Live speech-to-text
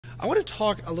I want to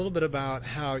talk a little bit about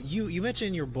how you mentioned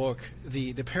in your book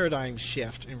the paradigm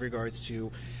shift in regards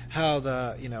to how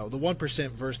the 1%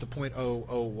 versus the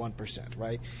 0.001%,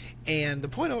 right? And the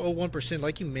 0.001%,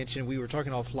 like you mentioned, we were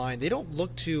talking offline, they don't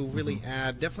look to really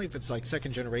add, definitely if it's like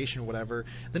second generation or whatever,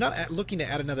 they're not looking to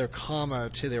add another comma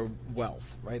to their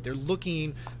wealth, right? They're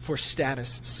looking for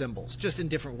status symbols, just in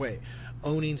different way.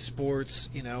 Owning sports,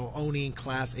 owning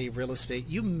Class A real estate.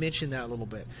 You mentioned that a little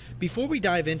bit. Before we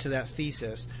dive into that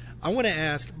thesis, I want to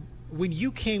ask, when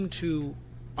you came to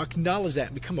acknowledge that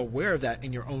and become aware of that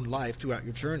in your own life throughout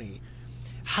your journey,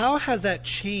 how has that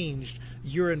changed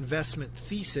your investment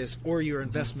thesis or your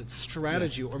investment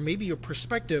strategy, or maybe your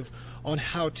perspective on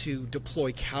how to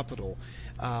deploy capital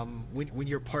when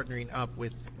you're partnering up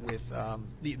with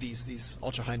these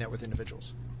ultra high net worth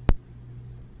individuals?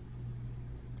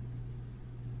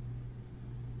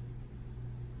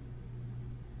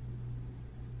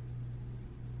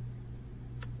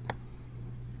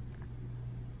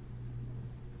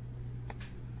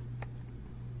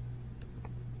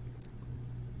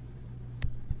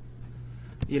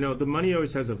 The money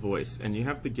always has a voice, and you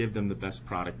have to give them the best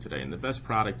product today. And the best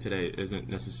product today isn't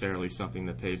necessarily something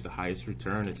that pays the highest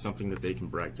return. It's something that they can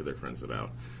brag to their friends about.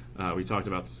 We talked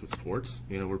about this with sports.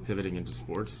 We're pivoting into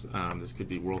sports. This could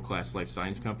be world-class life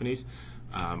science companies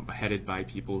headed by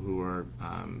people who are,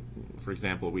 for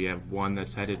example, we have one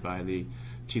that's headed by the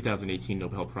 2018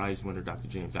 Nobel Prize winner, Dr.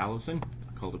 James Allison,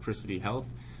 called Apricity Health.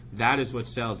 That is what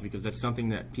sells, because that's something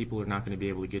that people are not going to be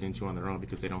able to get into on their own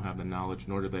because they don't have the knowledge,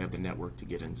 nor do they have the network to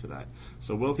get into that.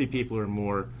 So wealthy people are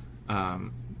more,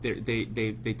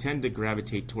 they tend to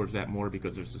gravitate towards that more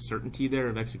because there's a certainty there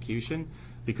of execution,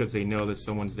 because they know that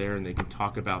someone's there and they can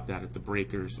talk about that at the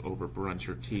breakers over brunch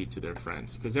or tea to their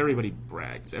friends. Because everybody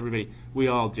brags. We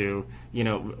all do.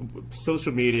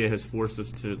 Social media has forced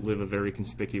us to live a very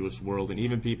conspicuous world, and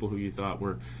even people who you thought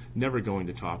were never going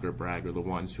to talk or brag are the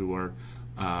ones who are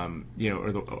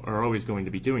are always going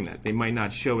to be doing that. They might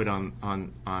not show it on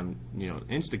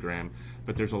Instagram,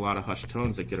 but there's a lot of hushed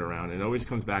tones that get around. It always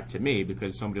comes back to me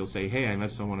because somebody will say, "Hey, I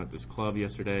met someone at this club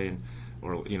yesterday,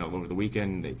 or over the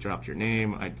weekend they dropped your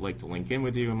name. I'd like to link in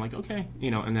with you." I'm like, "Okay,"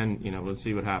 and then we'll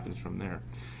see what happens from there.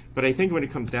 But I think when it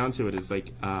comes down to it, is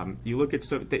like you look at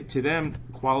to them,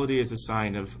 quality is a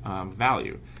sign of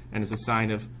value, and it's a sign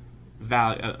of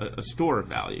a store of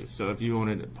value. So if you own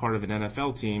a part of an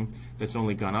NFL team that's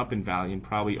only gone up in value, and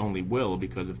probably only will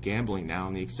because of gambling now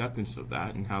and the acceptance of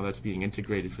that and how that's being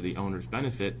integrated for the owner's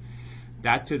benefit,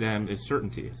 that to them is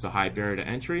certainty. It's a high barrier to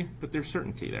entry, but there's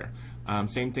certainty there.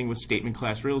 Same thing with statement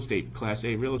class real estate, Class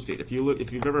A real estate. If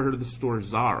you've ever heard of the store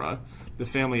Zara, the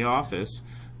family office,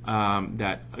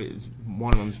 that is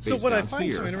one of them is based so what I down find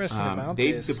here. so interesting about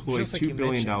they this, deploy just like $2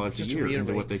 billion a just year to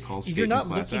into what they call you're statement not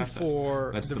class looking assets.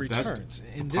 for That's the returns best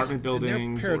in apartment buildings,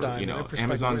 in their paradigm, or, in their perspective,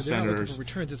 Amazon they're not looking centers for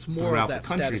returns. It's more throughout of that the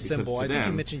country, status symbol. I think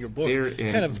you mentioned in your book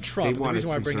kind of Trump. The reason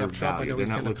why I bring up Trump, I know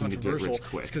he's kind of controversial,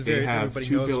 it's because everybody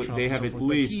knows Trump. They have at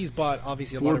least he's bought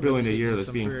obviously a lot of $4 real billion a estate year in that's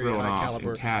some being very thrown high off in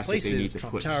caliber cash that they need places, to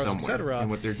Trump put Towers, somewhere. etc. And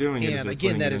what they're doing is and they're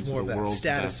again, putting that it is into more the of that world's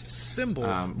status best symbol,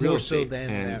 real more so estate, than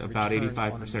and that about return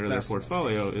 85% on of their investment.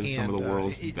 portfolio is some of the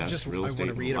world's best just, real I want to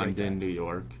estate in reiterate London, that. New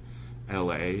York,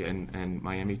 LA, and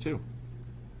Miami too.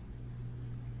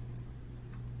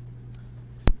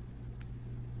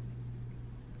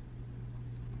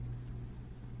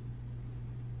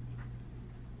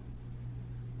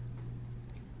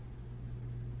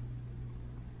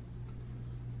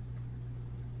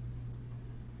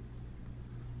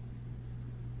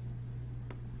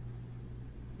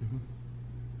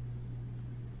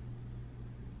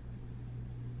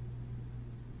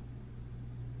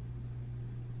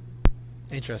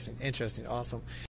 Interesting, awesome.